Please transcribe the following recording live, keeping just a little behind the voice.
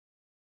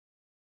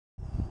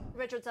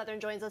Richard Southern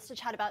joins us to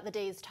chat about the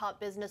day's top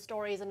business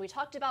stories, and we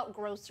talked about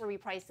grocery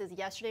prices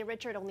yesterday,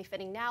 Richard, only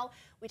fitting now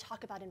we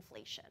talk about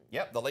inflation.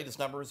 Yep, the latest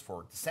numbers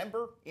for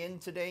December in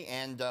today,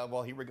 and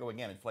well, here we go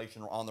again.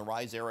 Inflation on the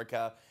rise,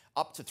 Erica,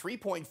 up to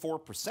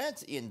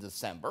 3.4% in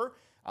December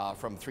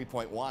from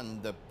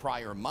 3.1 the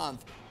prior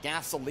month.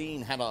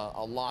 Gasoline had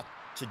a lot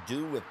to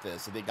do with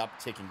this, a big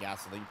uptick in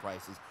gasoline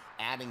prices,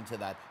 adding to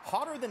that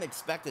hotter than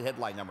expected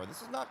headline number.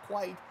 This is not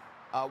quite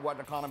what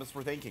economists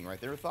were thinking,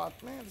 right? They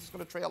thought, man, this is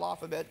going to trail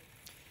off a bit.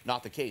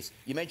 Not the case.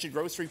 You mentioned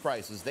grocery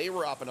prices. They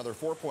were up another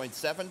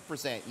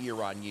 4.7% year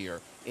on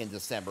year in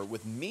December,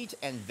 with meat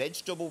and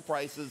vegetable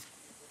prices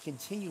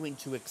continuing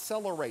to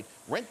accelerate.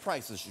 Rent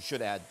prices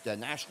should add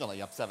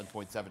nationally up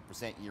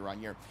 7.7% year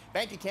on year.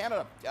 Bank of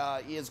Canada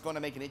is going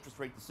to make an interest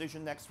rate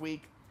decision next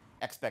week.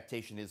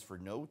 Expectation is for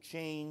no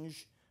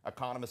change.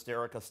 Economist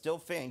Erica still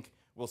think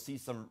we'll see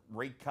some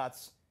rate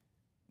cuts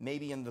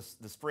maybe in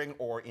the spring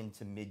or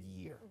into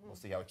mid-year. We'll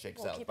see how it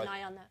shakes out. We'll keep an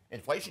eye on that.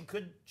 Inflation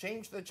could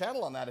change the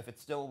channel on that if it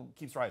still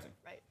keeps rising.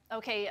 Right.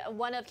 Okay,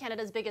 one of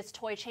Canada's biggest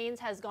toy chains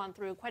has gone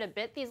through quite a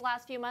bit these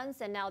last few months,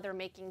 and now they're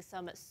making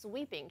some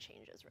sweeping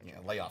changes, Richard.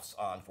 Yeah, layoffs,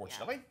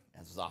 unfortunately,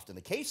 as is often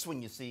the case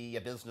when you see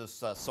a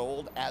business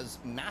sold, as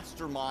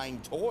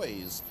Mastermind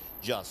Toys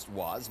just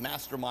was.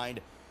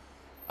 Mastermind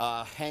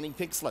handing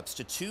pink slips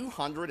to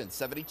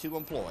 272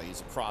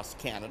 employees across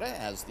Canada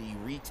as the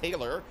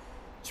retailer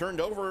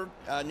turned over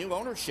new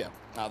ownership.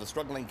 The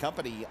struggling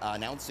company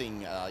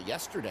announcing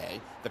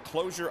yesterday the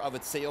closure of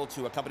its sale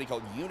to a company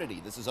called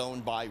Unity. This is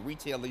owned by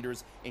retail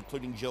leaders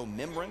including Joe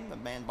Mimran, the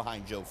man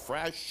behind Joe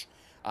Fresh.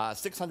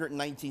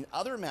 619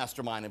 other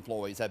Mastermind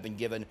employees have been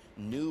given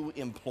new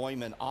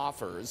employment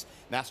offers.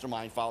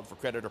 Mastermind filed for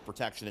creditor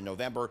protection in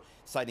November,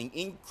 citing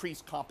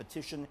increased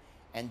competition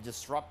and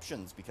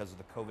disruptions because of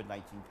the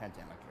COVID-19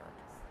 pandemic, Eric.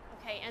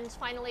 Okay, and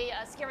finally,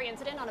 a scary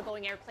incident on a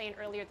Boeing airplane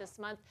earlier this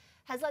month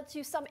has led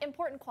to some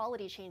important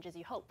quality changes,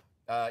 you hope.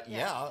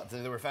 Yeah,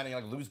 they were finding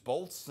like loose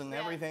bolts and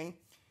everything.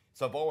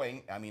 So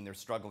Boeing, I mean, they're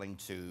struggling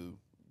to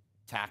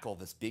tackle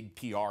this big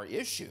PR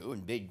issue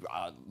and big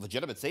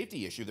legitimate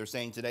safety issue. They're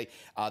saying today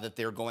that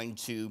they're going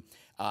to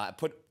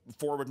put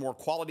forward more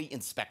quality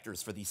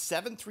inspectors for the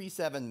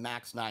 737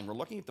 MAX 9. We're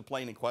looking at the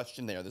plane in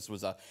question there. This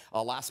was a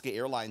Alaska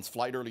Airlines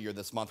flight earlier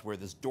this month where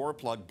this door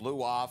plug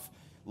blew off.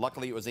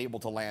 Luckily, it was able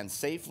to land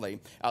safely.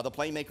 The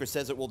plane maker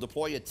says it will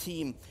deploy a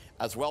team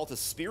as well to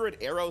Spirit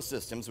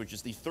Aerosystems, which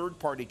is the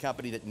third-party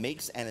company that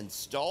makes and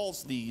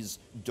installs these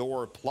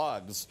door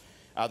plugs.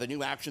 The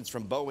new actions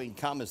from Boeing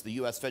come as the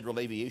U.S. Federal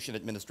Aviation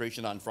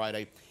Administration on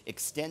Friday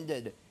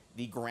extended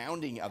the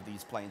grounding of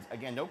these planes.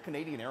 Again, no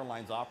Canadian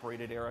Airlines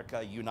operated,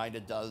 Erica.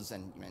 United does,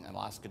 and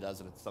Alaska does,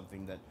 and it's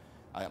something that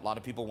a lot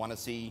of people want to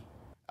see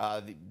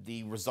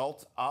the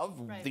result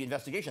of the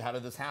investigation. How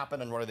did this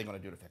happen, and what are they going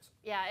to do to fix it?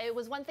 Yeah, it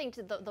was one thing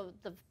to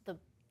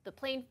the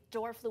plane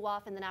door flew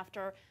off, and then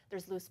after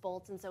there's loose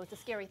bolts, and so it's a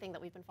scary thing that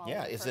we've been following.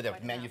 Yeah, is it a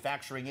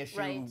manufacturing issue?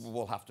 Right.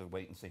 We'll have to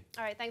wait and see.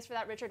 All right, thanks for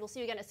that, Richard. We'll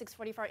see you again at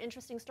 6:40 for our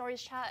interesting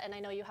stories chat, and I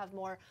know you have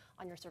more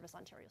on your Service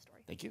Ontario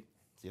story. Thank you.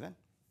 See you then.